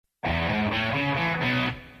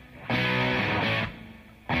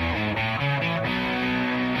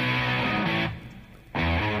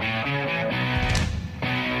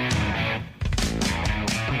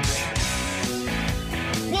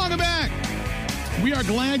We are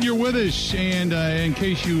glad you're with us, and in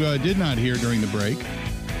case you did not hear during the break,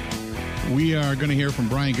 we are going to hear from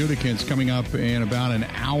Brian Gutekunst coming up in about an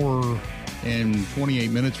hour and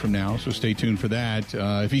 28 minutes from now, so stay tuned for that.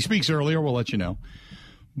 If he speaks earlier, we'll let you know.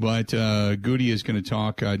 But Goody is going to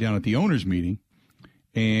talk down at the owners' meeting,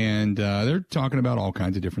 and they're talking about all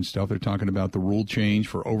kinds of different stuff. They're talking about the rule change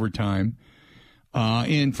for overtime.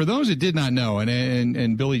 And for those that did not know,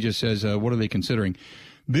 and Billy just says, what are they considering?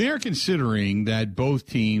 They're considering that both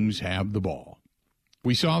teams have the ball.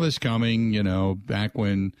 We saw this coming, back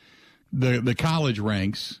when the college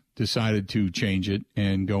ranks decided to change it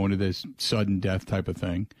and go into this sudden death type of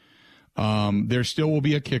thing. There still will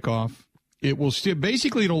be a kickoff. It will still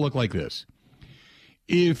basically it'll look like this.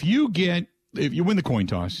 If you win the coin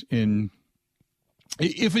toss,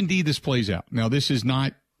 if indeed this plays out, now this is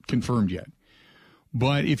not confirmed yet,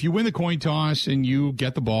 but if you win the coin toss and you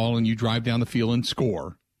get the ball and you drive down the field and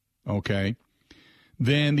score, okay,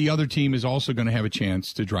 then the other team is also going to have a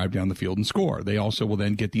chance to drive down the field and score. They also will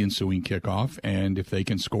then get the ensuing kickoff, and if they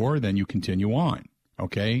can score, then you continue on,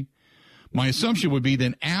 okay? My assumption would be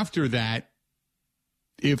then after that,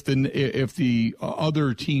 if the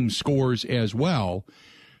other team scores as well,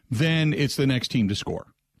 then it's the next team to score.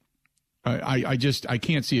 I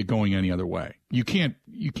can't see it going any other way. You can't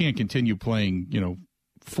continue playing,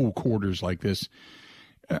 full quarters like this.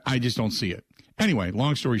 I just don't see it. Anyway,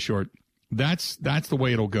 long story short, that's the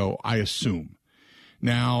way it'll go, I assume.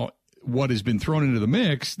 Now, what has been thrown into the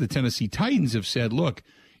mix, the Tennessee Titans have said, look,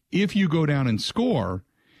 if you go down and score,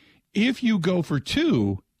 if you go for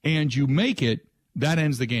two and you make it, that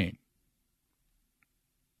ends the game.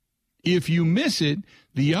 If you miss it,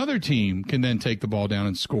 the other team can then take the ball down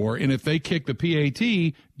and score, and if they kick the PAT,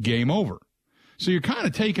 game over. So you're kind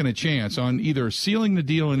of taking a chance on either sealing the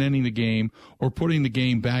deal and ending the game or putting the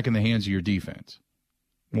game back in the hands of your defense.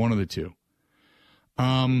 One of the two.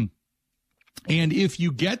 And if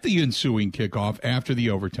you get the ensuing kickoff after the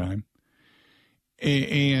overtime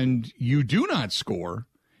and you do not score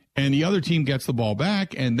and the other team gets the ball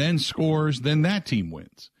back and then scores, then that team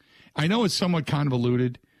wins. I know it's somewhat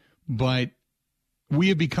convoluted, but we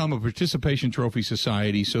have become a participation trophy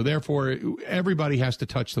society, so therefore everybody has to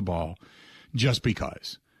touch the ball just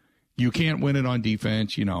because. You can't win it on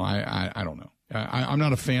defense. I don't know. I'm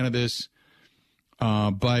not a fan of this,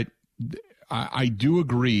 but I do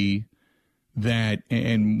agree that,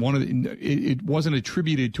 and it wasn't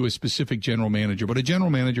attributed to a specific general manager, but a general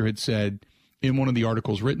manager had said in one of the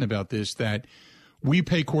articles written about this that we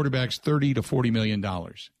pay quarterbacks $30 to $40 million.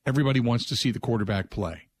 Everybody wants to see the quarterback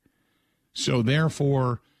play. So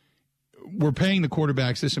therefore, we're paying the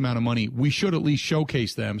quarterbacks this amount of money. We should at least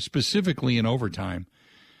showcase them specifically in overtime.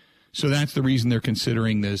 So that's the reason they're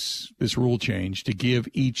considering this rule change, to give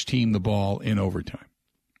each team the ball in overtime.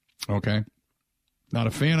 Okay? Not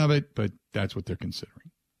a fan of it, but that's what they're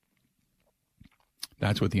considering.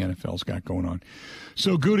 That's what the NFL's got going on.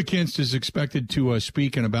 So Gutekunst is expected to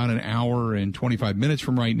speak in about an hour and 25 minutes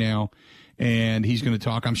from right now, and he's going to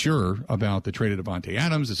talk, I'm sure, about the trade of Davante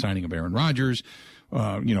Adams, the signing of Aaron Rodgers,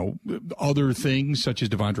 other things such as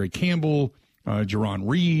Devondre Campbell, Jarran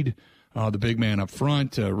Reed, the big man up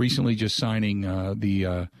front, recently just signing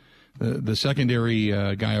the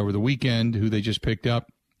secondary guy over the weekend who they just picked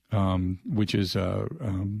up, which is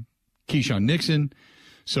Keyshawn Nixon.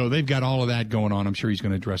 So they've got all of that going on. I'm sure he's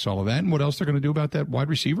going to address all of that. And what else they're going to do about that wide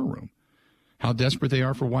receiver room. How desperate they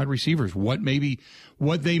are for wide receivers. What they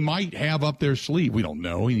might have up their sleeve. We don't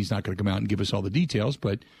know. He's not going to come out and give us all the details,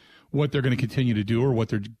 but what they're going to continue to do or what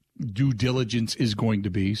their due diligence is going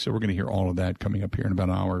to be. So we're going to hear all of that coming up here in about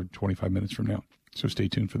an hour, 25 minutes from now. So stay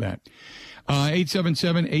tuned for that.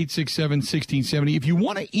 877-867-1670. If you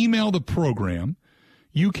want to email the program,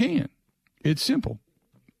 you can. It's simple.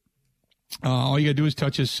 All you got to do is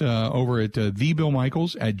touch us over at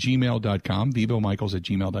thebillmichaels@gmail.com,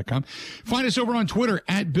 thebillmichaels@gmail.com. Find us over on Twitter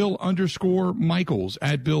 @Bill_Michaels,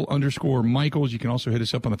 @Bill_Michaels. You can also hit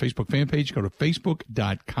us up on the Facebook fan page. Go to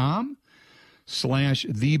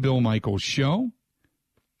facebook.com/TheBillMichaelsShow.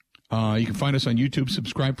 You can find us on YouTube,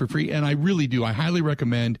 subscribe for free. And I highly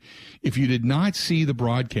recommend, if you did not see the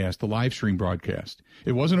broadcast, the live stream broadcast,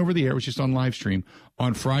 it wasn't over the air, it was just on live stream,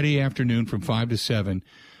 on Friday afternoon from 5 to 7,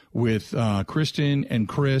 with Kristen and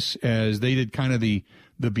Chris, as they did kind of the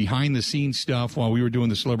behind-the-scenes stuff while we were doing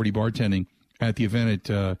the celebrity bartending at the event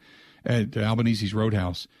at Albanese's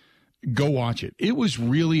Roadhouse. Go watch it. It was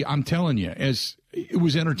really, I'm telling you, it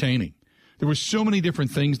was entertaining. There were so many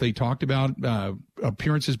different things they talked about,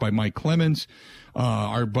 appearances by Mike Clemens,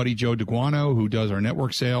 our buddy Joe DeGuano, who does our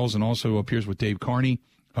network sales and also appears with Dave Carney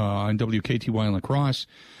on WKTY in La Crosse.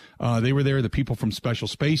 They were there, the people from Special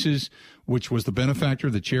Spaces, which was the benefactor,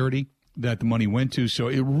 the charity that the money went to. So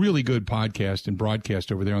a really good podcast and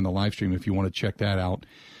broadcast over there on the live stream if you want to check that out.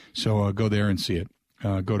 So go there and see it.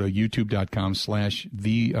 Go to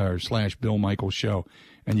youtube.com/Bill Michaels Show,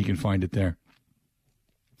 and you can find it there.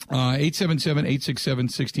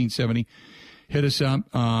 877-867-1670. Hit us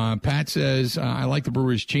up. Pat says, I like the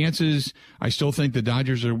Brewers' chances. I still think the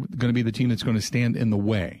Dodgers are going to be the team that's going to stand in the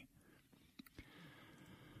way.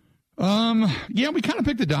 Yeah, we kind of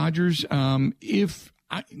picked the Dodgers. Now, Ben,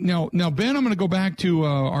 I'm going to go back to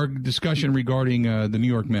our discussion regarding the New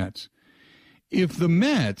York Mets. If the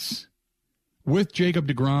Mets, with Jacob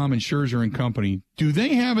deGrom and Scherzer and company, do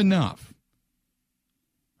they have enough?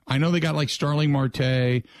 I know they got like Starling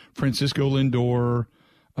Marte, Francisco Lindor,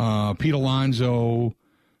 Pete Alonso,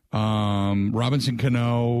 Robinson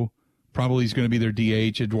Cano, probably is going to be their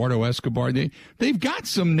DH, Eduardo Escobar. They've got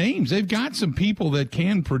some names. They've got some people that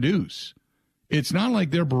can produce. It's not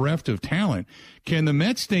like they're bereft of talent. Can the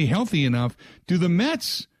Mets stay healthy enough? Do the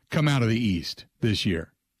Mets come out of the East this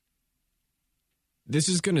year? This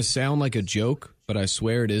is going to sound like a joke, but I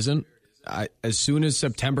swear it isn't. As soon as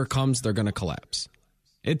September comes, they're going to collapse.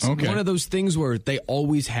 It's one of those things where they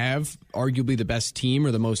always have arguably the best team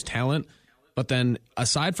or the most talent. But then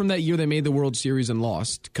aside from that year they made the World Series and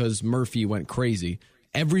lost because Murphy went crazy,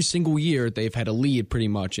 every single year they've had a lead pretty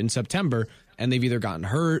much in September, and they've either gotten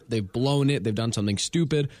hurt, they've blown it, they've done something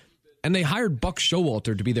stupid, and they hired Buck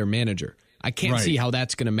Showalter to be their manager. I can't see how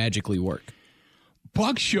that's going to magically work.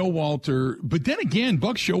 Buck Showalter, but then again,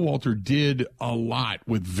 Buck Showalter did a lot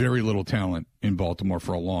with very little talent in Baltimore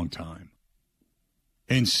for a long time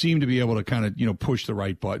and seemed to be able to kind of, push the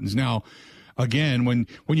right buttons. Now, again, when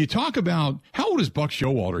you talk about how old is Buck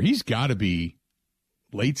Showalter, he's got to be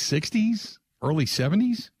late 60s, early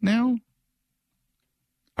 70s now.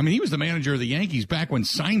 I mean, he was the manager of the Yankees back when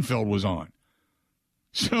Seinfeld was on.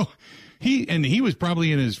 So he was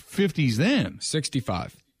probably in his 50s then.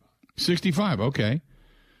 65. 65, okay.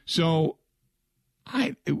 So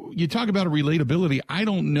you talk about a relatability. I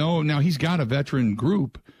don't know. Now, he's got a veteran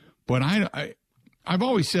group, but I've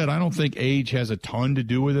always said I don't think age has a ton to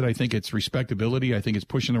do with it. I think it's respectability. I think it's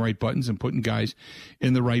pushing the right buttons and putting guys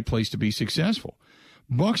in the right place to be successful.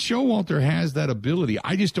 Buck Showalter has that ability.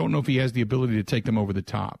 I just don't know if he has the ability to take them over the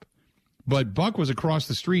top. But Buck was across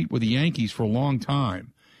the street with the Yankees for a long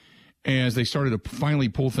time. As they started to finally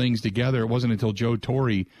pull things together, it wasn't until Joe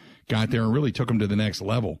Torre got there and really took them to the next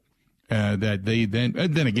level that they then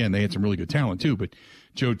again, they had some really good talent too, but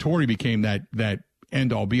Joe Torre became that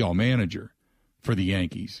end-all be-all manager for the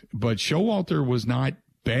Yankees. But Showalter was not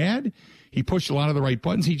bad. He pushed a lot of the right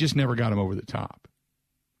buttons. He just never got him over the top.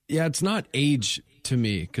 Yeah, it's not age to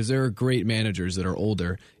me because there are great managers that are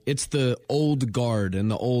older. It's the old guard and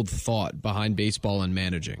the old thought behind baseball and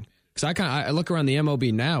managing. Because I look around the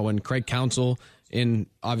MLB now, and Craig Counsell in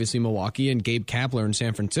obviously Milwaukee and Gabe Kapler in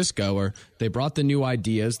San Francisco, where they brought the new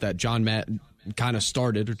ideas that John Madden kind of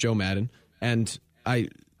started, or Joe Madden, and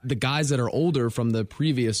the guys that are older from the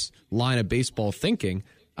previous line of baseball thinking,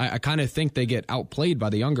 I kind of think they get outplayed by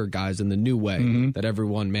the younger guys in the new way that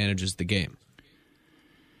everyone manages the game.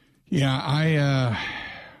 Yeah,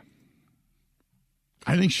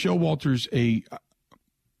 I think Showalter's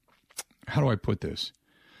how do I put this?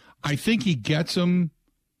 I think he gets them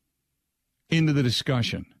into the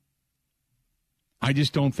discussion. I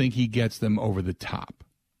just don't think he gets them over the top,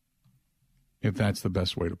 if that's the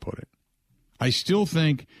best way to put it. I still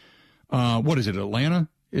think, what is it, Atlanta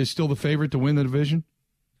is still the favorite to win the division?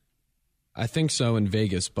 I think so in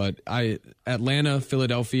Vegas, but Atlanta,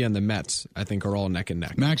 Philadelphia, and the Mets, I think, are all neck and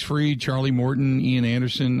neck. Max Fried, Charlie Morton, Ian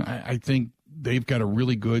Anderson, I think they've got a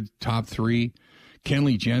really good top three.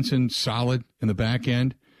 Kenley Jensen, solid in the back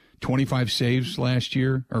end. 25 saves last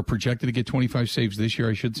year, or projected to get 25 saves this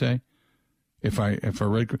year, I should say. If I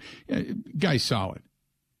read, guy's solid.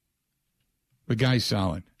 The guy's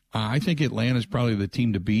solid. I think Atlanta's probably the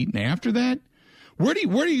team to beat. And after that, where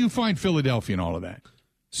do you find Philadelphia and all of that?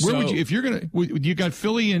 Where would you, if you're gonna, you got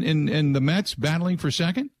Philly and the Mets battling for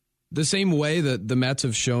second? The same way that the Mets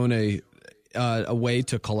have shown a way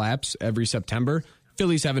to collapse every September,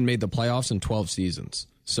 Phillies haven't made the playoffs in 12 seasons.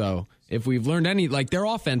 So if we've learned their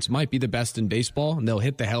offense might be the best in baseball, and they'll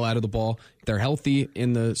hit the hell out of the ball. If they're healthy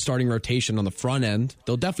in the starting rotation on the front end,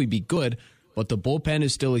 they'll definitely be good. But the bullpen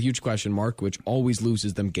is still a huge question mark, which always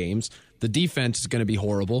loses them games. The defense is going to be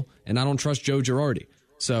horrible, and I don't trust Joe Girardi.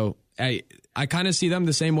 So I kind of see them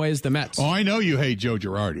the same way as the Mets. Oh, I know you hate Joe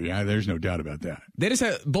Girardi. There's no doubt about that. They just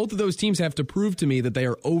both of those teams have to prove to me that they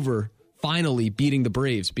are over finally beating the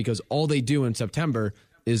Braves, because all they do in September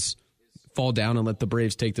is fall down and let the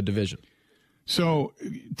Braves take the division. So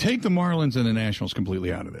take the Marlins and the Nationals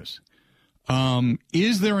completely out of this.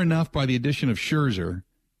 Is there enough by the addition of Scherzer,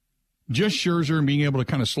 just Scherzer and being able to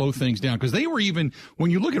kind of slow things down? Because they were even,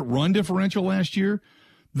 when you look at run differential last year,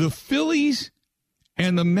 the Phillies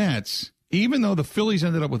and the Mets, even though the Phillies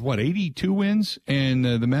ended up with, 82 wins and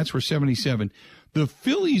the Mets were 77, the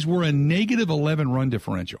Phillies were a negative 11 run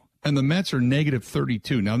differential and the Mets are negative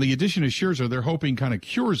 32. Now, the addition of Scherzer, they're hoping kind of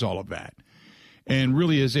cures all of that and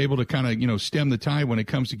really is able to kind of, stem the tide when it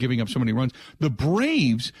comes to giving up so many runs. The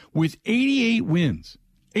Braves with 88 wins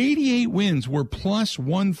were plus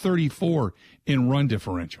 134 in run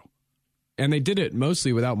differential. And they did it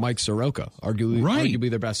mostly without Mike Soroka, arguably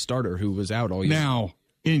their best starter, who was out all year. Now,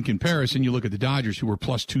 in comparison, you look at the Dodgers, who were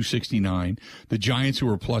plus 269, the Giants, who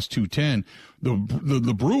were plus 210,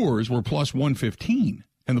 the Brewers were plus 115,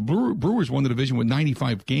 and the Brewers won the division with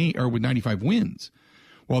 95 wins,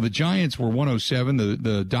 while the Giants were 107,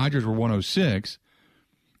 the Dodgers were 106,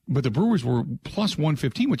 but the Brewers were plus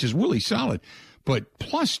 115, which is really solid, but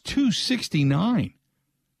plus 269.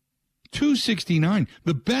 269.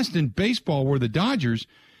 The best in baseball were the Dodgers,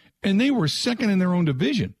 and they were second in their own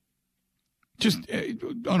division. Just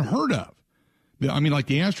unheard of. Like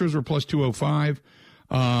the Astros were plus 205.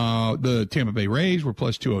 The Tampa Bay Rays were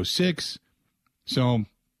plus 206. So,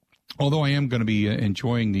 although I am going to be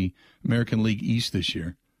enjoying the American League East this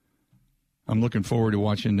year, I'm looking forward to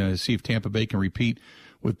watching, see if Tampa Bay can repeat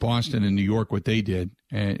with Boston and New York what they did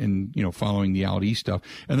and following the out East stuff.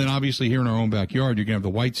 And then obviously here in our own backyard, you're going to have the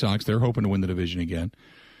White Sox. They're hoping to win the division again.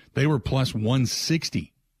 They were plus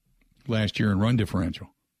 160 last year in run differential.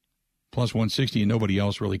 Plus 160 and nobody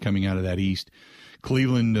else really coming out of that East.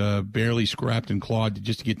 Cleveland barely scrapped and clawed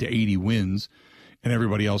just to get to 80 wins, and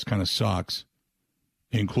everybody else kind of sucks,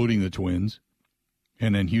 including the Twins.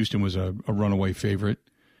 And then Houston was a runaway favorite.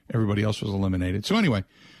 Everybody else was eliminated. So anyway,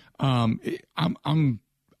 I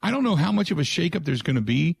don't know how much of a shakeup there's going to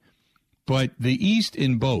be, but the East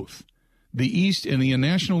in both, the East in the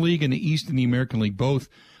National League and the East in the American League, both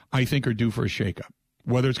I think are due for a shakeup.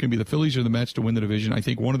 Whether it's going to be the Phillies or the Mets to win the division, I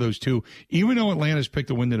think one of those two, even though Atlanta's picked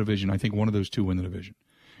to win the division, I think one of those two win the division.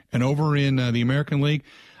 And over in the American League,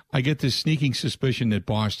 I get this sneaking suspicion that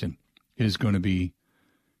Boston is going to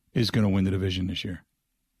win the division this year.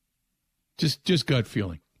 Just gut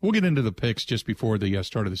feeling. We'll get into the picks just before the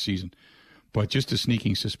start of the season, but just a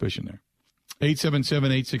sneaking suspicion there.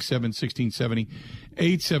 877-867-1670,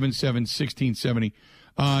 877-1670.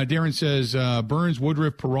 Darren says Burns,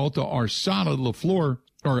 Woodruff, Peralta are solid. LaFleur,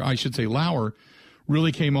 or I should say Lauer,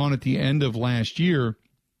 really came on at the end of last year,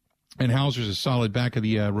 and Hauser's a solid back of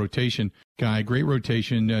the rotation guy. Great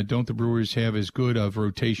rotation. Don't the Brewers have as good of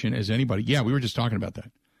rotation as anybody? Yeah, we were just talking about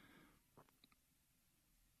that.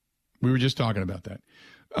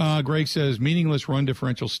 Greg says meaningless run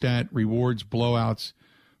differential stat rewards blowouts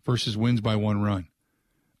versus wins by one run.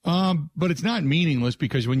 But it's not meaningless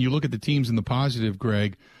because when you look at the teams in the positive,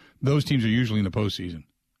 Greg, those teams are usually in the postseason.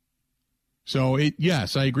 So,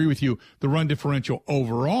 yes, I agree with you, the run differential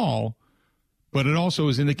overall, but it also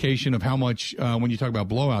is indication of how much, when you talk about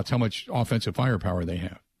blowouts, how much offensive firepower they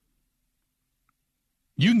have.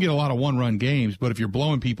 You can get a lot of one-run games, but if you're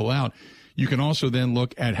blowing people out, you can also then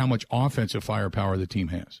look at how much offensive firepower the team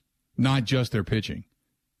has, not just their pitching.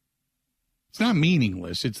 It's not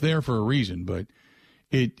meaningless. It's there for a reason, but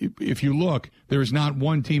if you look, there is not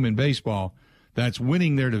one team in baseball that's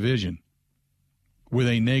winning their division with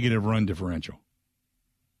a negative run differential.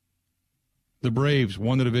 The Braves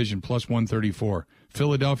won the division plus 134.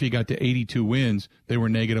 Philadelphia got to 82 wins. They were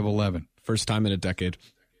negative 11. First time in a decade.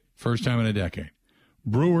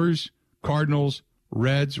 Brewers, Cardinals,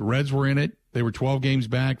 Reds were in it. They were 12 games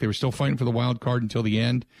back. They were still fighting for the wild card until the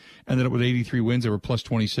end. Ended up with 83 wins. They were plus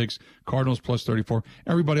 26. Cardinals plus 34.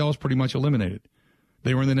 Everybody else pretty much eliminated.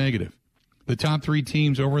 They were in the negative. The top three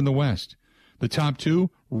teams over in the West. The top two,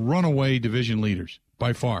 runaway division leaders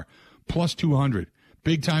by far. Plus 200.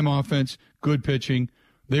 Big-time offense, good pitching.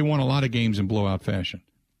 They won a lot of games in blowout fashion.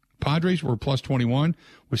 Padres were plus 21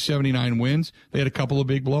 with 79 wins. They had a couple of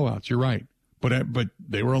big blowouts. You're right. But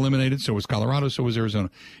they were eliminated. So was Colorado. So was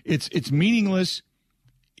Arizona. It's meaningless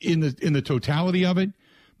in the totality of it.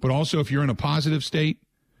 But also if you're in a positive state,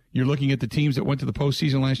 you're looking at the teams that went to the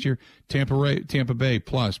postseason last year. Tampa Bay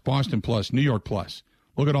plus, Boston plus, New York plus.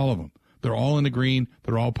 Look at all of them. They're all in the green.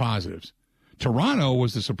 They're all positives. Toronto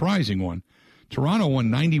was the surprising one. Toronto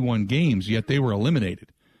won 91 games, yet they were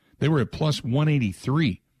eliminated. They were at plus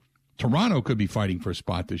 183. Toronto could be fighting for a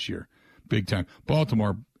spot this year. Big time.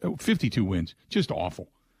 Baltimore, 52 wins. Just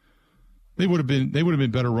awful. They would have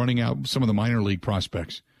been better running out some of the minor league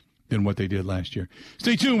prospects than what they did last year.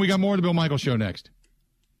 Stay tuned. We got more of the Bill Michaels Show next.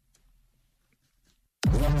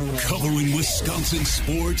 Covering Wisconsin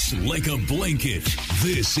sports like a blanket.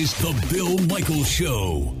 This is the Bill Michaels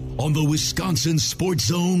Show on the Wisconsin Sports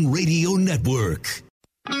Zone Radio Network.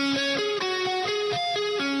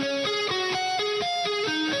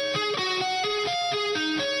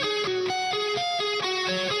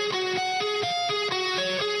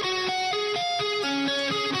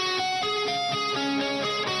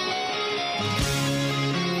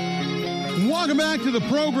 Welcome back to the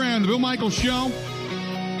program, the Bill Michaels Show.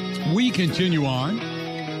 We continue on.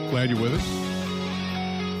 Glad you're with us.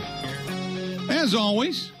 As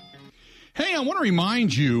always, hey, I want to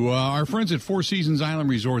remind you, our friends at Four Seasons Island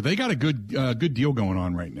Resort, they got a good deal going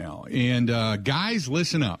on right now. And guys,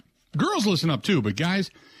 listen up. Girls, listen up too. But guys,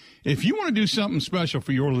 if you want to do something special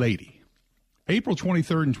for your lady, April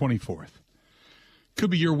 23rd and 24th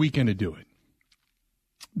could be your weekend to do it.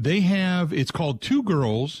 They have, it's called Two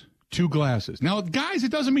Girls, Two Glasses. Now, guys,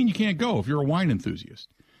 it doesn't mean you can't go if you're a wine enthusiast.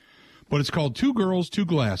 But it's called Two Girls, Two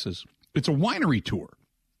Glasses. It's a winery tour.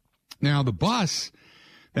 Now, the bus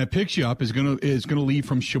that picks you up is gonna leave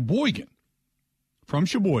from Sheboygan.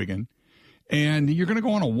 And you're going to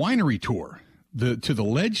go on a winery tour to the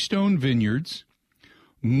Ledgestone Vineyards,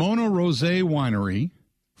 Mono Rosé Winery,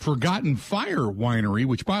 Forgotten Fire Winery,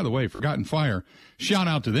 which, by the way, Forgotten Fire, shout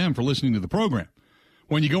out to them for listening to the program.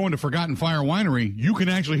 When you go into Forgotten Fire Winery, you can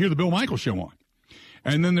actually hear the Bill Michaels Show on.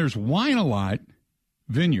 And then there's Wine-A-Lot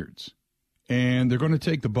Vineyards. And they're going to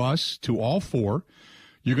take the bus to all four.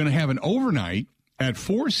 You're going to have an overnight at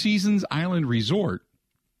Four Seasons Island Resort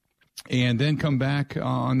and then come back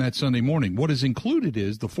on that Sunday morning. What is included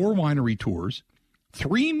is the 4 winery tours,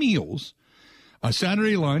 3 meals, a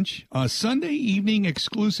Saturday lunch, a Sunday evening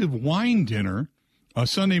exclusive wine dinner, a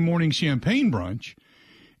Sunday morning champagne brunch,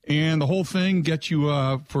 and the whole thing gets you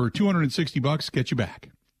for $260, get you back.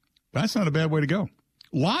 That's not a bad way to go.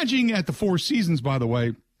 Lodging at the Four Seasons, by the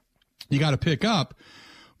way, you got to pick up,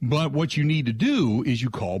 but what you need to do is you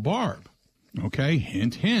call Barb. Okay,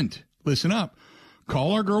 hint, hint. Listen up.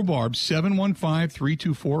 Call our girl Barb,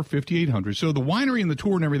 715-324-5800. So the winery and the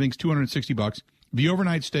tour and everything's $260. The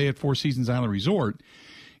overnight stay at Four Seasons Island Resort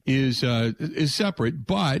is separate,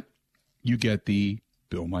 but you get the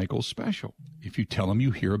Bill Michaels special. If you tell them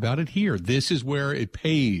you hear about it here, this is where it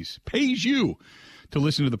pays you to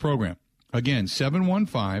listen to the program. Again,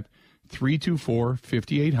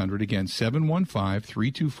 715-324-5800. Again,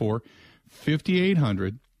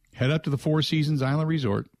 715-324-5800. Head up to the Four Seasons Island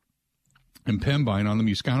Resort in Pembine on the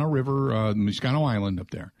Muscano River, Muscano Island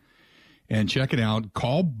up there. And check it out.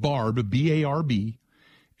 Call Barb, B-A-R-B,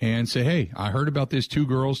 and say, hey, I heard about this Two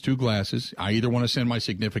Girls, Two Glasses. I either want to send my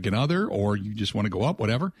significant other or you just want to go up,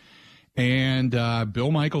 whatever. And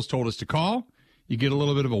Bill Michaels told us to call. You get a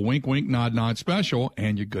little bit of a wink, wink, nod, nod special,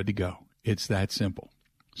 and you're good to go. It's that simple.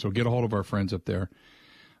 So get a hold of our friends up there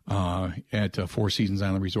at Four Seasons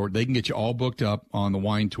Island Resort. They can get you all booked up on the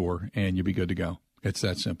wine tour, and you'll be good to go. It's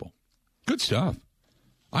that simple. Good stuff.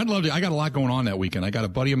 I'd love to. I got a lot going on that weekend. I got a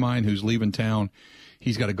buddy of mine who's leaving town.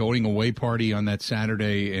 He's got a going away party on that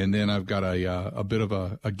Saturday, and then I've got a bit of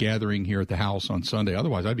a gathering here at the house on Sunday.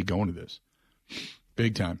 Otherwise, I'd be going to this.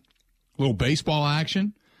 Big time. A little baseball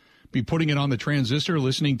action. Be putting it on the transistor,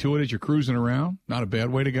 listening to it as you're cruising around. Not a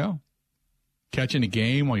bad way to go. Catching a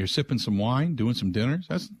game while you're sipping some wine, doing some dinners.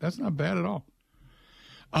 That's not bad at all.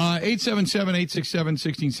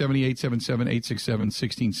 877-867-1670,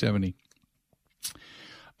 877-867-1670.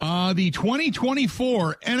 The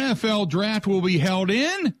 2024 NFL Draft will be held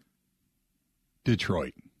in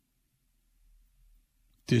Detroit.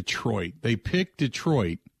 They picked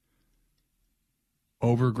Detroit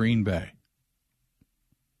over Green Bay.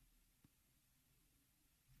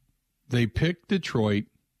 They picked Detroit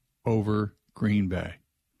over Green Bay.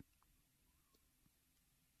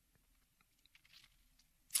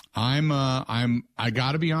 I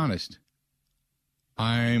got to be honest.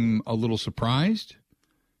 I'm a little surprised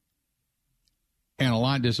and a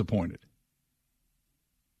lot disappointed.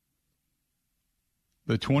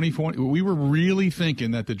 The 2020, we were really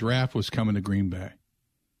thinking that the draft was coming to Green Bay.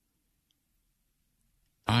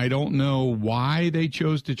 I don't know why they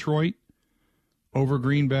chose Detroit over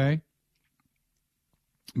Green Bay,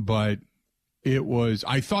 but it was,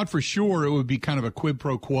 I thought for sure it would be kind of a quid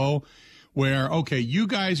pro quo where, okay, you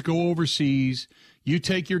guys go overseas, you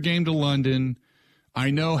take your game to London.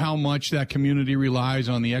 I know how much that community relies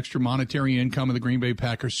on the extra monetary income of the Green Bay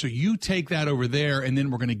Packers, so you take that over there, and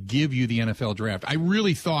then we're going to give you the NFL draft. I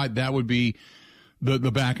really thought that would be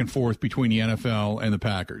the back and forth between the NFL and the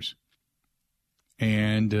Packers.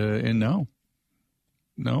 And no,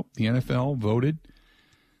 the NFL voted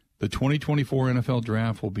the 2024 NFL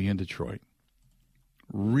draft will be in Detroit.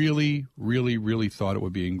 really, really, really thought it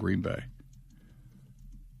would be in Green Bay.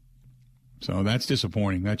 So that's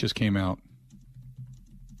disappointing. That just came out.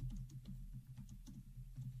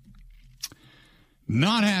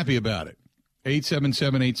 Not happy about it.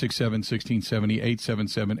 877-867-1670,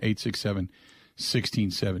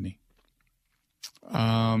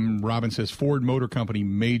 877-867-1670. Robin says, Ford Motor Company,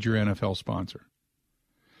 major NFL sponsor.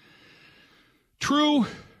 True.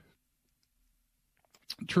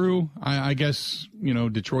 I guess,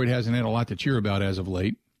 Detroit hasn't had a lot to cheer about as of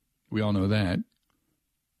late. We all know that.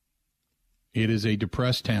 It is a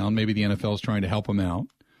depressed town. Maybe the NFL is trying to help them out.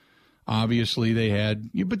 Obviously, they had,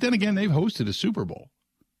 but then again, they've hosted a Super Bowl.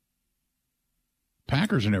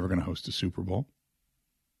 Packers are never going to host a Super Bowl.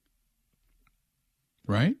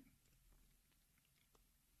 Right?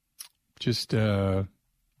 Just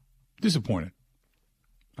disappointed,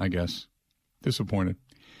 I guess. Disappointed.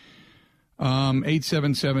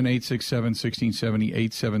 877-867-1670,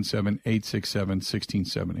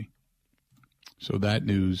 877-867-1670. So that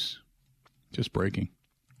news just breaking.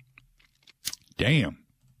 Damn.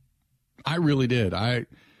 I really did.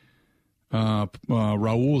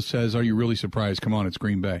 Raul says, are you really surprised? Come on, it's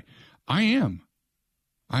Green Bay. I am.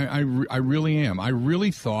 I really am. I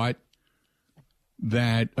really thought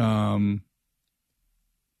that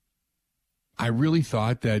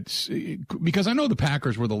because I know the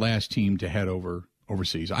Packers were the last team to head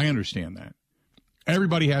overseas. I understand that.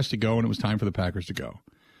 Everybody has to go, and it was time for the Packers to go.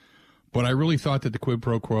 But I really thought that the quid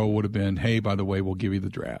pro quo would have been, hey, by the way, we'll give you the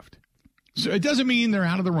draft. So it doesn't mean they're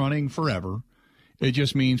out of the running forever. It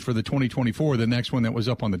just means for the 2024, the next one that was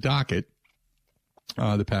up on the docket,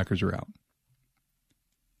 the Packers are out.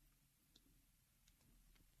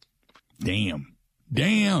 Damn.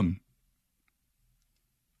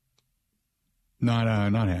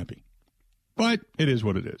 Not happy. But it is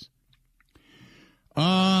what it is.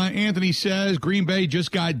 Anthony says Green Bay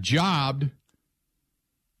just got jobbed.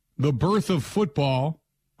 The birth of football,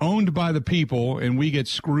 owned by the people, and we get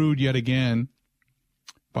screwed yet again.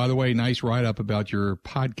 By the way, nice write-up about your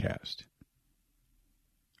podcast.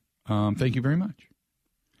 Thank you very much.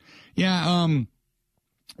 Yeah,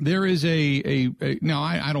 there is now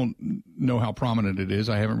I don't know how prominent it is.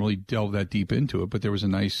 I haven't really delved that deep into it, but there was a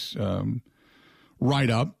nice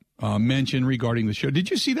write-up mention regarding the show.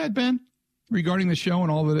 Did you see that, Ben? Regarding the show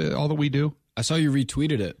and all that we do? I saw you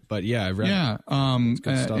retweeted it, but yeah, I read it. Yeah,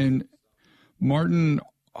 and Martin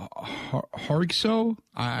Hargso,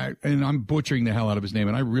 and I'm butchering the hell out of his name,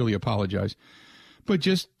 and I really apologize. But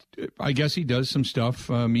just, I guess he does some stuff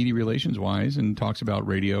media relations-wise and talks about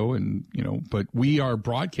radio, and but we are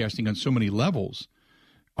broadcasting on so many levels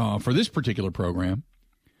for this particular program.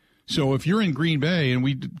 So if you're in Green Bay, and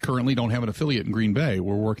we currently don't have an affiliate in Green Bay,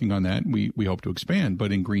 we're working on that, and we hope to expand.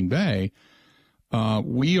 But in Green Bay,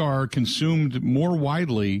 we are consumed more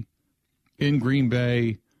widely in Green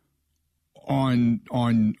Bay on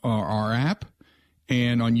our app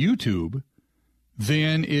and on YouTube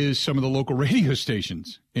than is some of the local radio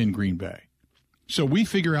stations in Green Bay. So we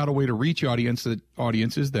figure out a way to reach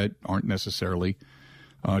audiences that aren't necessarily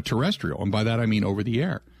terrestrial, and by that I mean over the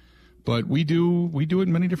air. But we do it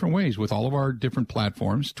in many different ways with all of our different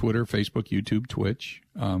platforms: Twitter, Facebook, YouTube, Twitch,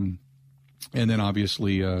 and then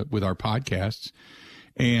obviously with our podcasts.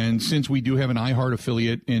 And since we do have an iHeart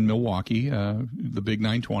affiliate in Milwaukee, the Big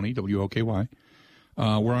 920, WOKY, we're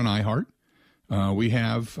on iHeart. We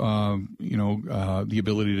have, the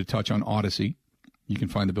ability to touch on Odyssey. You can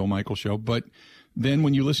find the Bill Michaels Show. But then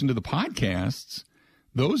when you listen to the podcasts,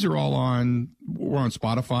 those are all we're on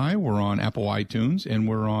Spotify, we're on Apple iTunes, and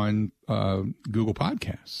we're on Google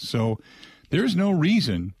Podcasts. So there's no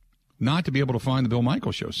reason not to be able to find the Bill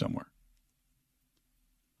Michaels Show somewhere.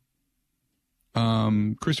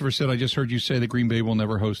 Christopher said, I just heard you say that Green Bay will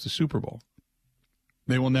never host the Super Bowl.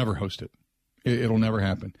 They will never host it. It'll never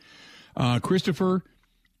happen. Christopher,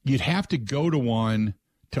 you'd have to go to one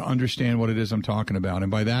to understand what it is I'm talking about.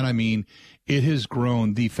 And by that, I mean, it has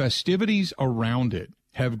grown. The festivities around it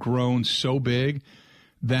have grown so big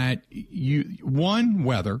that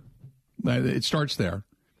weather, it starts there.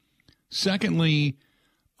 Secondly,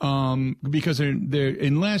 because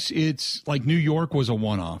unless it's like New York was a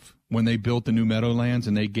one-off when they built the new Meadowlands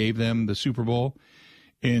and they gave them the Super Bowl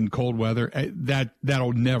in cold weather,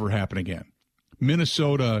 that'll never happen again.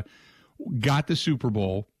 Minnesota got the Super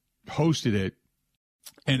Bowl, hosted it,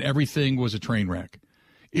 and everything was a train wreck.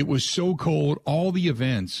 It was so cold, all the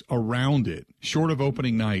events around it, short of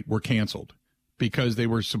opening night, were canceled because they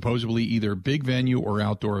were supposedly either big venue or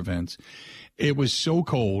outdoor events. It was so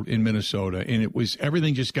cold in Minnesota, and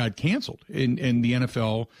everything just got canceled. And the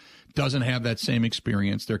NFL doesn't have that same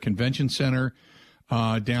experience. Their convention center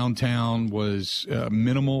Downtown was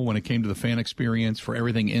minimal when it came to the fan experience for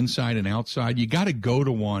everything inside and outside. You got to go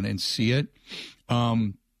to one and see it.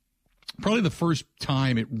 Probably the first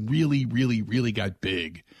time it really, really, really got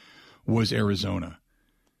big was Arizona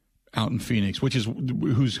out in Phoenix,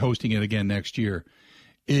 who's hosting it again next year.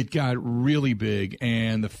 It got really big,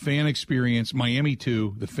 and the fan experience, Miami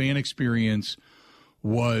too, the fan experience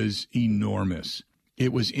was enormous.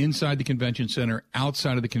 It was inside the convention center,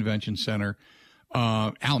 outside of the convention center,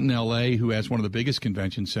 out in L.A., who has one of the biggest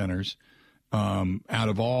convention centers out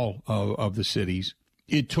of all of the cities.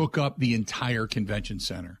 It took up the entire convention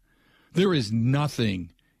center. There is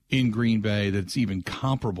nothing in Green Bay that's even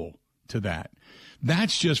comparable to that.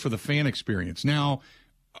 That's just for the fan experience. Now,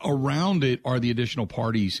 around it are the additional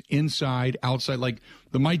parties inside, outside, like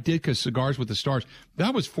the Mike Ditka Cigars with the Stars.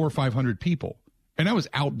 That was 400 or 500 people, and that was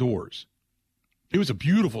outdoors. It was a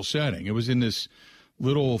beautiful setting. It was in this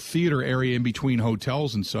little theater area in between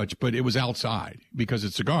hotels and such, but it was outside because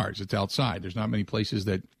it's cigars. It's outside. There's not many places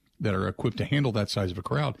that are equipped to handle that size of a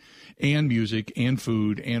crowd, and music and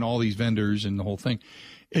food and all these vendors and the whole thing.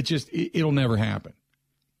 It'll never happen.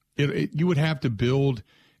 You would have to build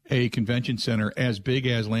a convention center as big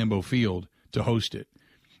as Lambeau Field to host it.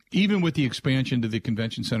 Even with the expansion to the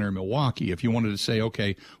convention center in Milwaukee, if you wanted to say,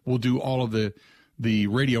 okay, we'll do all of the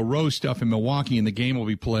Radio Row stuff in Milwaukee and the game will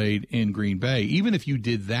be played in Green Bay, even if you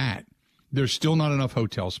did that, there's still not enough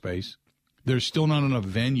hotel space. There's still not enough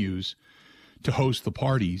venues to host the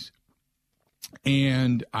parties.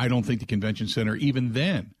 And I don't think the convention center, even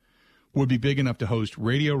then, would be big enough to host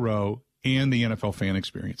Radio Row and the NFL fan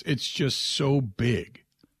experience. It's just so big.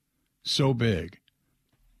 So big.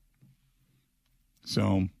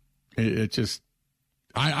 So it just,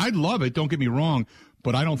 I'd love it, don't get me wrong,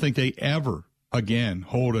 but I don't think they ever again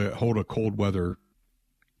hold a cold weather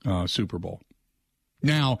Super Bowl.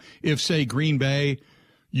 Now, if, say, Green Bay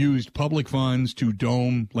used public funds to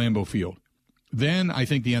dome Lambeau Field, then I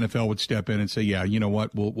think the NFL would step in and say, yeah, you know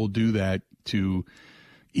what, we'll do that to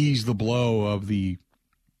ease the blow of the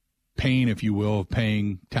pain, if you will, of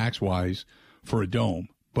paying tax-wise for a dome.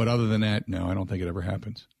 But other than that, no, I don't think it ever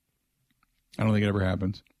happens. I don't think it ever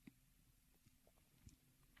happens.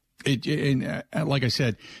 And like I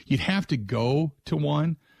said, you'd have to go to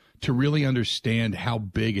one to really understand how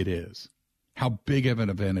big it is, how big of an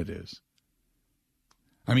event it is.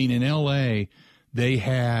 I mean, in L.A., they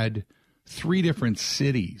had 3 different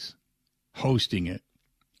cities hosting it,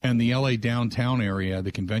 and the L.A. downtown area,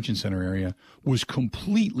 the convention center area, was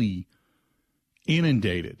completely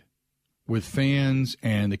inundated with fans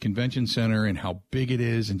and the convention center and how big it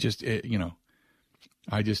is, and just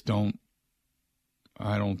I just don't.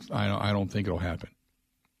 I don't think it'll happen.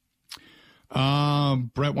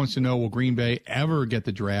 Brett wants to know, will Green Bay ever get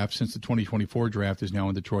the draft since the 2024 draft is now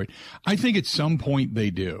in Detroit? I think at some point they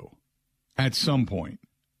do. At some point.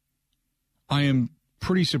 I am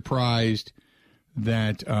pretty surprised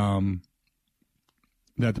that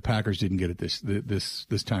that the Packers didn't get it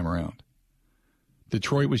this time around.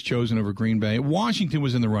 Detroit was chosen over Green Bay. Washington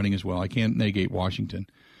was in the running as well. I can't negate Washington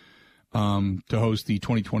to host the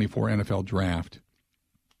 2024 NFL draft.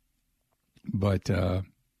 But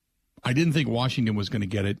I didn't think Washington was going to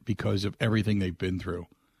get it because of everything they've been through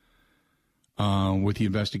with the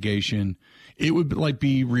investigation. It would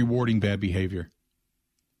be rewarding bad behavior.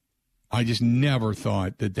 I just never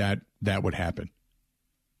thought that would happen.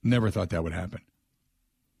 Never thought that would happen.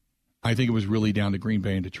 I think it was really down to Green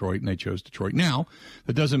Bay and Detroit, and they chose Detroit. Now,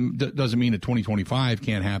 that doesn't mean that 2025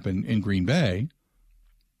 can't happen in Green Bay.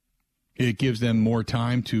 It gives them more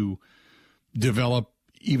time to develop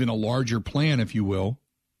even a larger plan, if you will.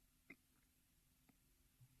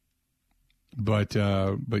 But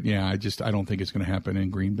yeah, I don't think it's going to happen in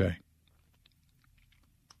Green Bay.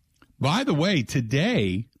 By the way,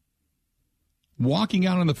 today, walking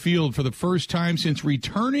out on the field for the first time since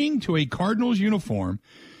returning to a Cardinals uniform,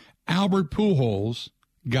 Albert Pujols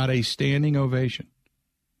got a standing ovation.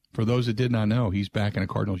 For those that did not know, he's back in a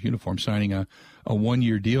Cardinals uniform, signing a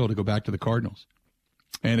 1-year deal to go back to the Cardinals.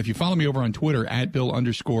 And if you follow me over on Twitter,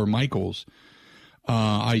 @Bill_Michaels,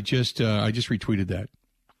 I just retweeted that.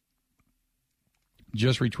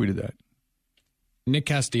 Just retweeted that. Nick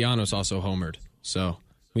Castellanos also homered, so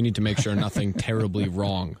we need to make sure nothing terribly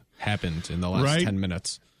wrong happened in the last 10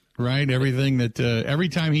 minutes. Right, everything that every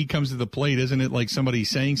time he comes to the plate, isn't it like somebody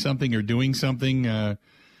saying something or doing something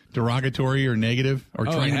derogatory or negative or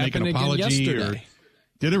trying to make an apology?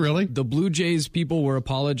 Did it really? The Blue Jays people were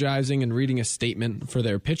apologizing and reading a statement for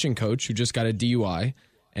their pitching coach who just got a DUI,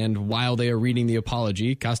 and while they are reading the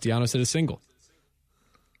apology, Castellanos hit a single.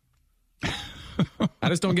 I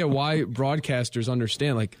just don't get why broadcasters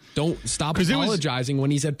understand. Like, don't stop apologizing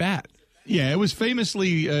when he's at bat. Yeah, it was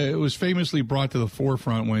famously brought to the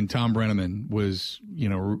forefront when Tom Brenneman was,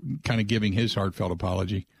 kind of giving his heartfelt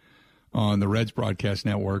apology on the Reds broadcast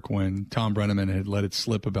network when Tom Brenneman had let it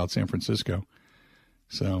slip about San Francisco.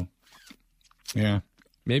 So, yeah.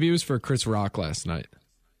 Maybe it was for Chris Rock last night.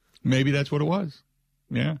 Maybe that's what it was.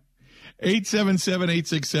 Yeah.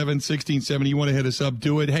 877-867-1670. You want to hit us up,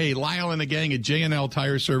 do it. Hey, Lyle and the gang at J&L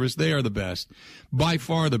Tire Service, they are the best. By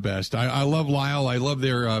far the best. I love Lyle. I love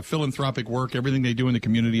their philanthropic work, everything they do in the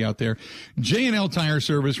community out there. J&L Tire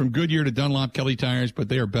Service, from Goodyear to Dunlop, Kelly Tires, but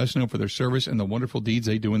they are best known for their service and the wonderful deeds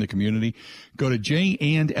they do in the community. Go to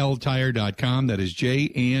jandltire.com. That is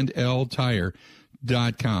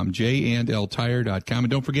jandltire.com. jandltire.com.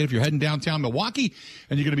 And don't forget, if you're heading downtown Milwaukee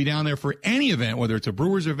and you're going to be down there for any event, whether it's a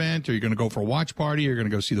Brewers event or you're going to go for a watch party or you're going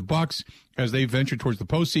to go see the Bucks as they venture towards the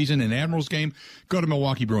postseason and Admirals game, go to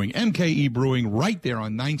Milwaukee Brewing. MKE Brewing right there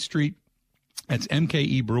on 9th Street. That's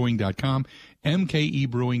mkebrewing.com,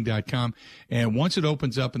 mkebrewing.com. And once it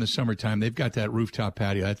opens up in the summertime, they've got that rooftop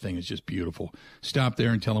patio. That thing is just beautiful. Stop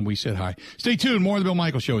there and tell them we said hi. Stay tuned. More of the Bill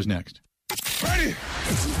Michaels Show is next. Ready?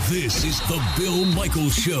 This is the Bill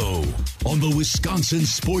Michaels Show on the Wisconsin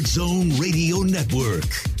Sports Zone Radio Network.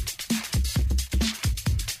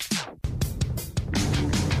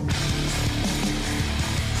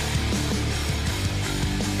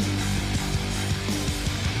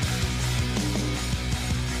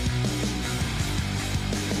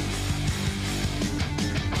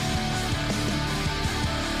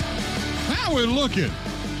 How we're looking.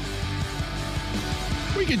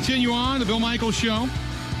 We continue on the Bill Michaels Show,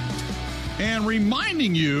 and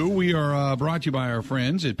reminding you, we are brought to you by our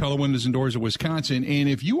friends at Pella Windows and Doors of Wisconsin. And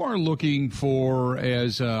if you are looking for,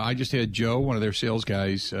 as I just had Joe, one of their sales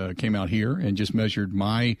guys, came out here and just measured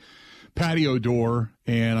my patio door,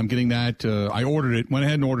 and I'm getting that. I ordered it, went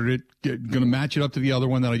ahead and ordered it. Going to match it up to the other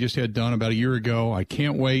one that I just had done about a year ago. I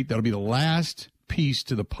can't wait. That'll be the last piece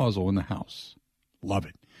to the puzzle in the house. Love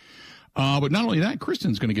it. But not only that,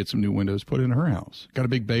 Kristen's going to get some new windows put in her house. Got a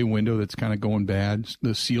big bay window that's kind of going bad.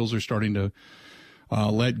 The seals are starting to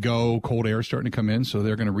let go. Cold air starting to come in, so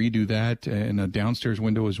they're going to redo that, and a downstairs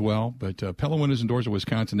window as well. But Pella Windows and Doors of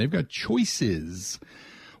Wisconsin, they've got choices.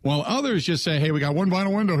 While others just say, hey, we got one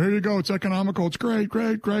vinyl window. Here you go. It's economical. It's great.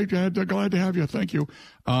 Glad to have you. Thank you.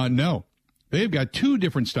 No. They've got two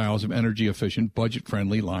different styles of energy-efficient,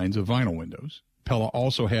 budget-friendly lines of vinyl windows. Pella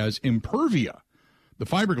also has Impervia, the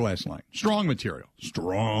fiberglass line. Strong material.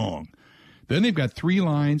 Strong. Then they've got three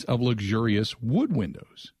lines of luxurious wood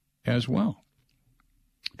windows as well.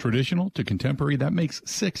 Traditional to contemporary, that makes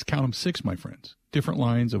six. Count them, six, my friends. Different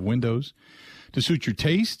lines of windows to suit your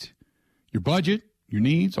taste, your budget, your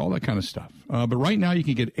needs, all that kind of stuff. But right now you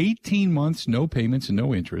can get 18 months, no payments and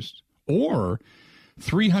no interest, or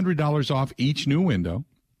 $300 off each new window,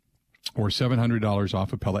 or $700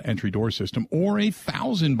 off a Pella entry door system, or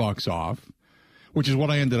 $1,000 off, which is what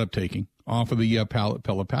I ended up taking off of the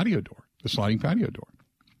Pella patio door, the sliding patio door.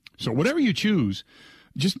 So whatever you choose,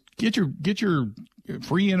 just get your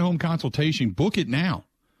free in-home consultation. Book it now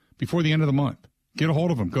before the end of the month. Get a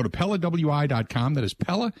hold of them. Go to PellaWI.com. That is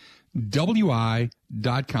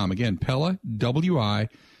PellaWI.com. Again,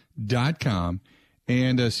 PellaWI.com.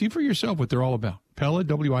 And see for yourself what they're all about.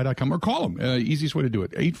 PellaWI.com. Or call them. Easiest way to do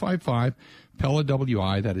it.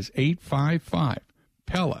 855-PELLA-WI. That is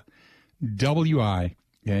 855-PELLA-WI.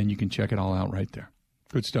 And you can check it all out right there.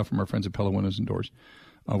 Good stuff from our friends at Pella Windows and Doors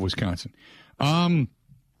of Wisconsin.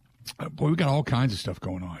 Boy, we got all kinds of stuff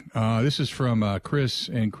going on. This is from Chris,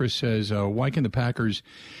 and Chris says, why can the Packers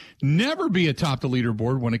never be atop the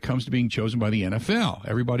leaderboard when it comes to being chosen by the NFL?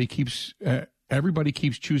 Everybody keeps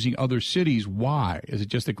choosing other cities. Why? Is it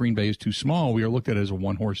just that Green Bay is too small? We are looked at as a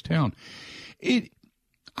one-horse town.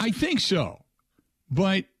 I think so.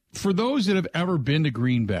 But for those that have ever been to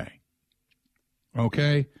Green Bay,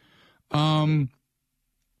 okay,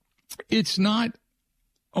 it's not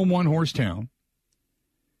a one-horse town.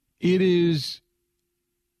 It is,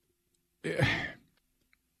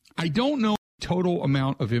 I don't know the total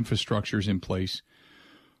amount of infrastructure is in place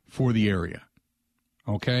for the area.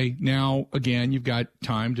 Okay? Now, again, you've got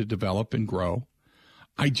time to develop and grow.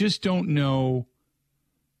 I just don't know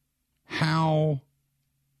how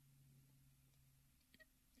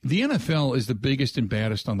the NFL is the biggest and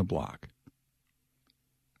baddest on the block.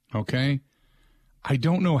 Okay? I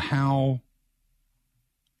don't know how,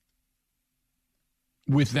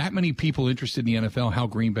 with that many people interested in the NFL, how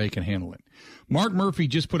Green Bay can handle it. Mark Murphy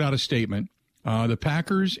just put out a statement The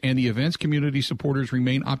Packers and the events community supporters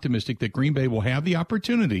remain optimistic that Green Bay will have the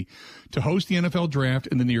opportunity to host the NFL Draft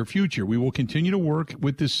in the near future. We will continue to work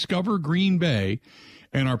with Discover Green Bay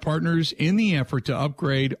and our partners in the effort to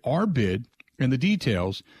upgrade our bid and the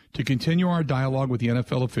details to continue our dialogue with the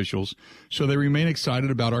NFL officials so they remain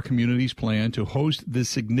excited about our community's plan to host this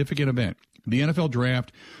significant event. The NFL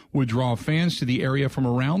Draft would draw fans to the area from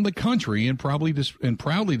around the country and proudly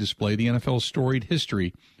display the NFL's storied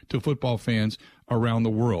history to football fans around the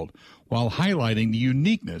world, while highlighting the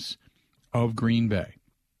uniqueness of Green Bay.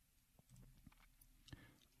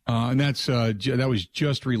 And that was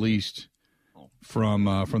just released from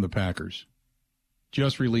the Packers,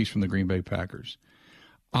 just released from the Green Bay Packers.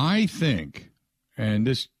 I think, and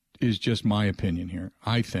this is just my opinion here,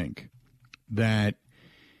 I think that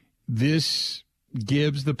this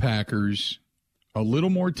gives the Packers a little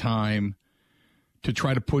more time to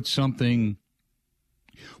try to put something.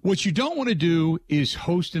 What you don't want to do is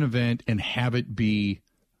host an event and have it be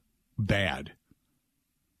bad.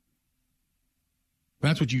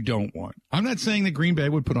 That's what you don't want. I'm not saying that Green Bay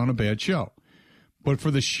would put on a bad show, but for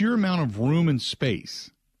the sheer amount of room and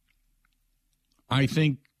space, I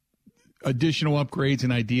think additional upgrades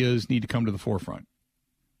and ideas need to come to the forefront.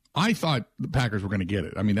 I thought the Packers were going to get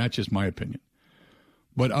it. I mean, that's just my opinion.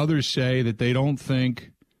 But others say that they don't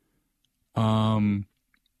think that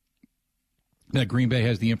Green Bay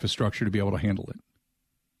has the infrastructure to be able to handle it.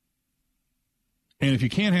 And if you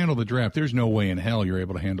can't handle the draft, there's no way in hell you're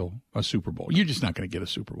able to handle a Super Bowl. You're just not going to get a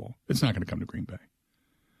Super Bowl. It's not going to come to Green Bay.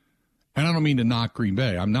 And I don't mean to knock Green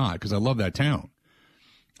Bay. I'm not, because I love that town.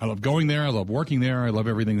 I love going there. I love working there. I love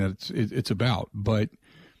everything that it's about. But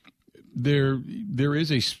there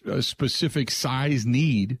is a specific size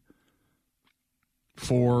need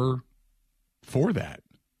for that,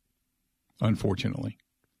 unfortunately.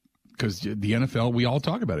 Because the NFL, we all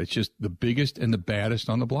talk about it. It's just the biggest and the baddest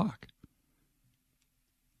on the block.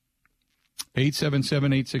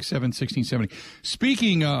 877-867-1670.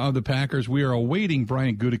 Speaking of the Packers, we are awaiting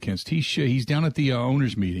Brian Gutekunst. He's down at the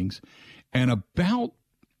owners' meetings, and about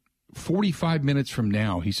 45 minutes from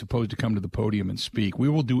now, he's supposed to come to the podium and speak. We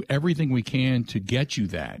will do everything we can to get you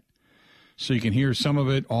that, so you can hear some of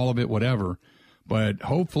it, all of it, whatever. But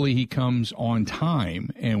hopefully he comes on time,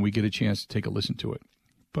 and we get a chance to take a listen to it.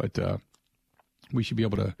 But we should be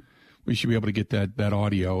able to get that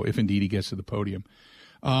audio if indeed he gets to the podium.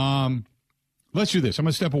 Let's do this. I'm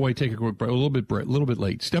going to step away, take a quick break, a little bit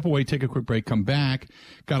late. Step away, take a quick break, come back.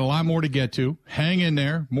 Got a lot more to get to. Hang in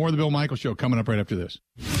there. More of the Bill Michaels Show coming up right after this.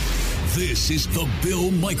 This is the Bill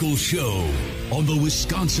Michaels Show on the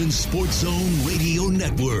Wisconsin Sports Zone Radio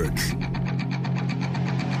Network.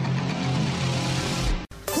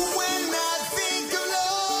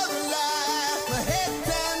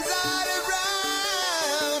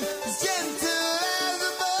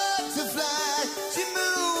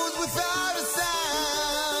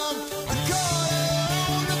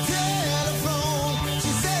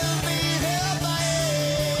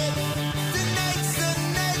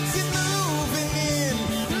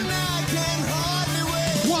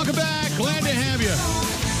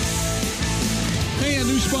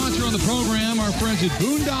 Sponsor on the program, our friends at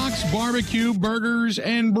Boondocks Barbecue Burgers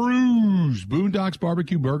and Brews. Boondocks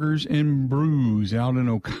Barbecue Burgers and Brews out in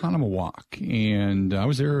Oconomowoc. And I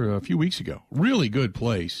was there a few weeks ago. Really good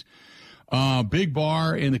place. Big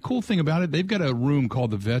bar. And the cool thing about it, they've got a room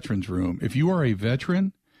called the Veterans Room. If you are a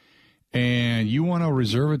veteran and you want to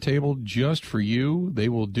reserve a table just for you, they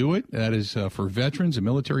will do it. That is for veterans and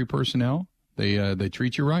military personnel. They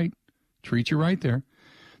treat you right. Treat you right there.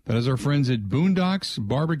 That is our friends at Boondocks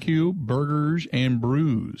Barbecue Burgers and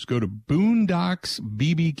Brews. Go to Boondocks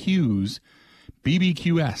BBQs,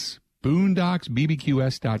 BBQS,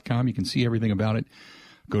 BoondocksBBQS.com. You can see everything about it.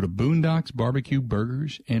 Go to Boondocks Barbecue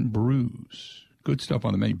Burgers and Brews. Good stuff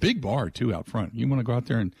on the menu. Big bar, too, out front. You want to go out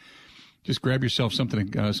there and just grab yourself something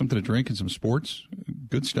to drink and some sports.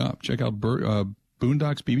 Good stuff. Check out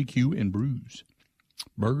Boondocks BBQ and Brews.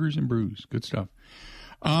 Burgers and Brews. Good stuff.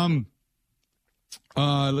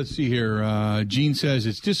 Let's see here. Gene says,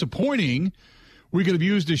 it's disappointing. We could have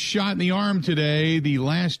used a shot in the arm today. The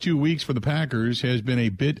last 2 weeks for the Packers has been a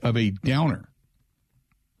bit of a downer.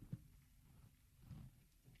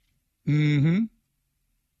 Mm-hmm.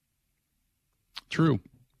 True.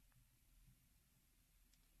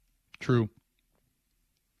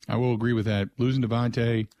 I will agree with that. Losing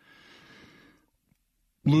Devontae,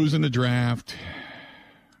 losing the draft.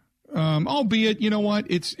 Albeit, you know what?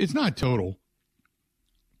 It's not total.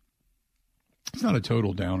 It's not a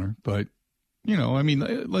total downer, but, you know, I mean,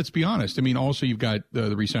 let's be honest. I mean, also you've got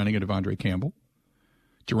the re-signing of Devondre Campbell,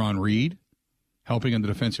 Jerron Reed helping on the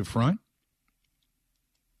defensive front.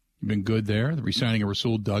 been good there. The re-signing of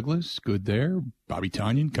Rasul Douglas, good there. Bobby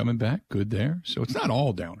Tonyan coming back, good there. So it's not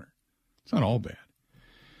all downer. It's not all bad.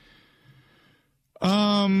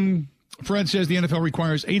 Fred says the NFL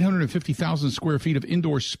requires 850,000 square feet of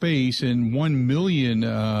indoor space and 1 million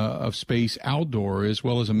of space outdoor, as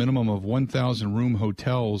well as a minimum of 1,000 room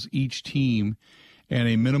hotels each team and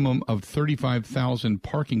a minimum of 35,000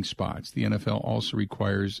 parking spots. The NFL also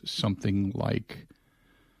requires something like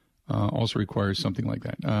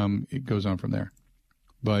that. It goes on from there.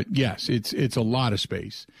 But yes, it's a lot of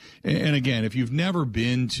space. And again, if you've never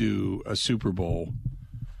been to a Super Bowl,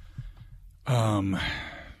 man,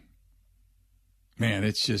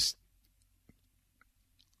 it's just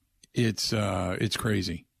it's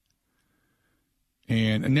crazy.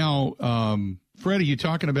 And now, Fred, are you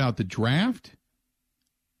talking about the draft?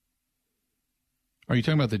 Are you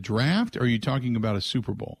talking about the draft, or are you talking about a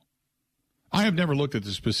Super Bowl? I have never looked at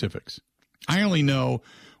the specifics. I only know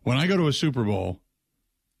when I go to a Super Bowl,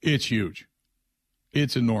 it's huge.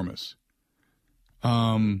 It's enormous.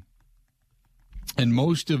 And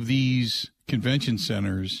most of these convention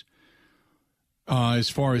centers, as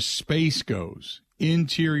far as space goes,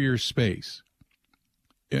 interior space,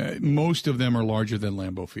 most of them are larger than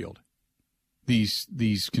Lambeau Field.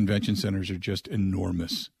 These convention centers are just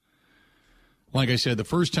enormous. Like I said, the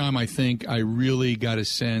first time I think I really got a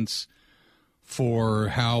sense for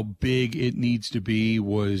how big it needs to be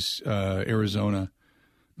was Arizona,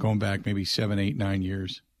 going back maybe 7, 8, 9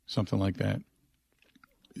 years, something like that.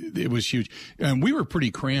 It was huge. And we were pretty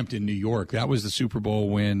cramped in New York. That was the Super Bowl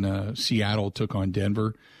when Seattle took on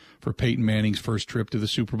Denver for Peyton Manning's first trip to the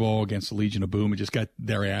Super Bowl against the Legion of Boom and just got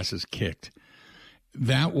their asses kicked.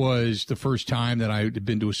 That was the first time that I had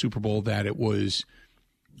been to a Super Bowl that it was,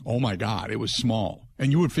 oh, my God, it was small.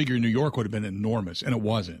 And you would figure New York would have been enormous, and it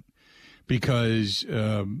wasn't, because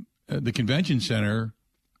the convention center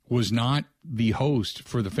was not the host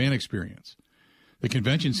for the fan experience. The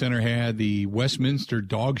convention center had the Westminster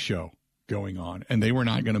Dog Show going on, and they were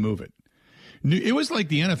not going to move it. It was like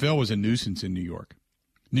the NFL was a nuisance in New York.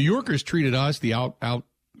 New Yorkers treated us, the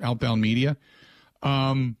outbound media,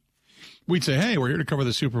 we'd say, hey, we're here to cover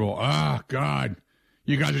the Super Bowl. Ah, God,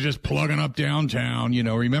 you guys are just plugging up downtown. You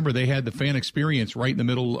know, remember, they had the fan experience right in the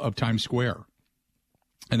middle of Times Square.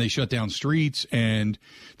 And they shut down streets, and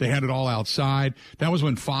they had it all outside. That was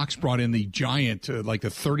when Fox brought in the giant, like the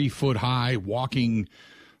 30-foot-high walking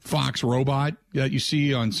Fox robot that you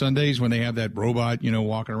see on Sundays when they have that robot, you know,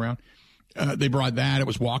 walking around. They brought that. It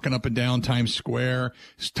was walking up and down Times Square.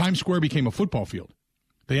 Times Square became a football field.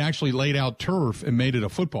 They actually laid out turf and made it a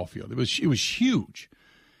football field. It was huge,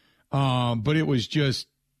 but it was just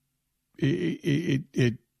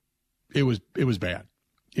it was bad.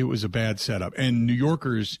 It was a bad setup, and New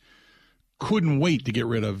Yorkers couldn't wait to get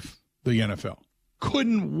rid of the NFL.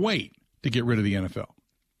 Couldn't wait to get rid of the NFL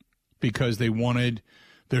because they wanted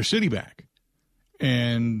their city back,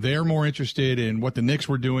 and they're more interested in what the Knicks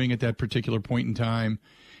were doing at that particular point in time,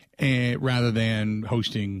 rather than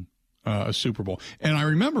hosting a Super Bowl. And I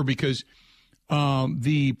remember because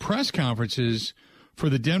the press conferences for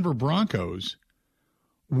the Denver Broncos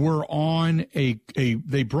were on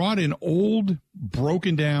they brought an old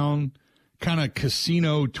broken down kind of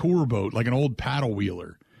casino tour boat, like an old paddle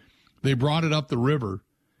wheeler. They brought it up the river,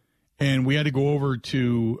 and we had to go over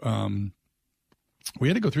to we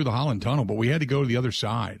had to go through the Holland Tunnel, but we had to go to the other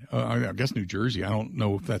side. I guess New Jersey. I don't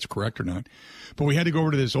know if that's correct or not, but we had to go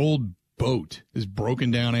over to this old boat, this broken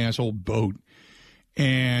down ass old boat.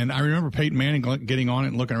 And I remember Peyton Manning getting on it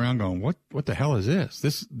and looking around going, what the hell is this?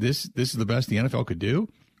 This is the best the NFL could do?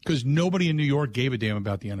 Because nobody in New York gave a damn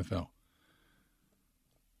about the NFL.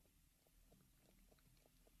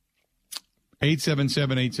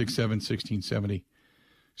 877-867-1670.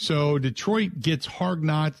 So Detroit gets hard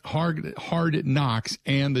knocks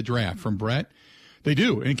and the draft from Brett. They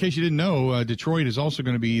do. And in case you didn't know, Detroit is also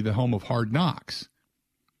going to be the home of Hard Knocks.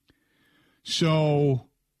 So,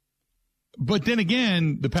 but then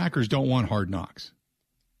again, the Packers don't want Hard Knocks.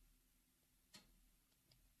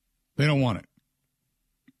 They don't want it.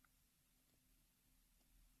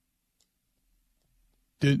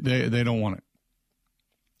 They don't want it.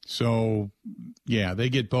 So, yeah, they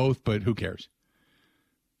get both, but who cares?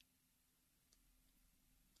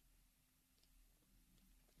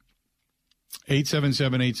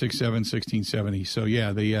 (877-867-1670). So,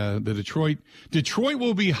 yeah, the Detroit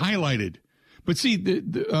will be highlighted. But see,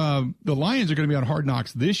 the Lions are going to be on Hard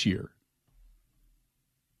Knocks this year.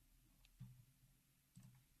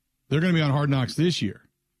 They're going to be on Hard Knocks this year.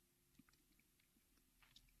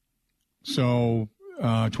 So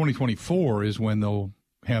 2024 is when they'll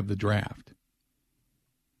have the draft.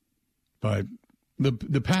 But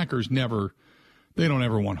The Packers they don't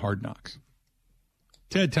ever want hard knocks.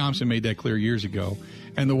 Ted Thompson made that clear years ago.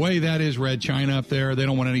 And the way that is Red China up there, they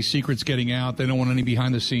don't want any secrets getting out. They don't want any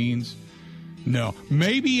behind the scenes. No.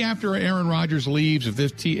 Maybe after Aaron Rodgers leaves, if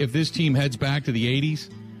this team heads back to the 80s,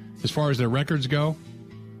 as far as their records go,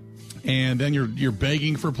 and then you're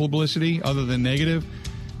begging for publicity other than negative,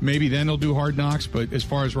 maybe then they'll do hard knocks. But as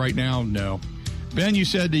far as right now, no. Ben, you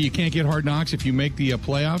said that you can't get hard knocks if you make the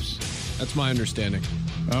playoffs? That's my understanding.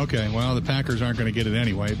 Okay, well, the Packers aren't going to get it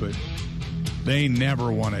anyway, but they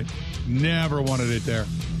never won it. Never wanted it there.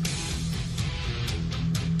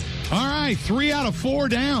 All right, 3 out of 4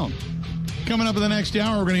 down. Coming up in the next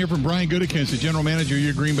hour, we're going to hear from Brian Gutekunst, the general manager of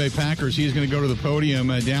your Green Bay Packers. He's going to go to the podium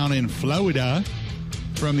down in Florida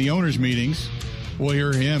from the owners' meetings. We'll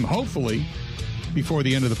hear him, hopefully, before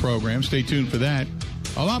the end of the program. Stay tuned for that.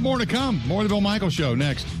 A lot more to come. More of the Bill Michaels Show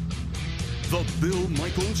next. The Bill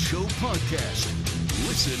Michaels Show podcast.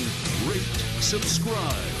 Listen, rate,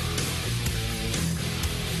 subscribe.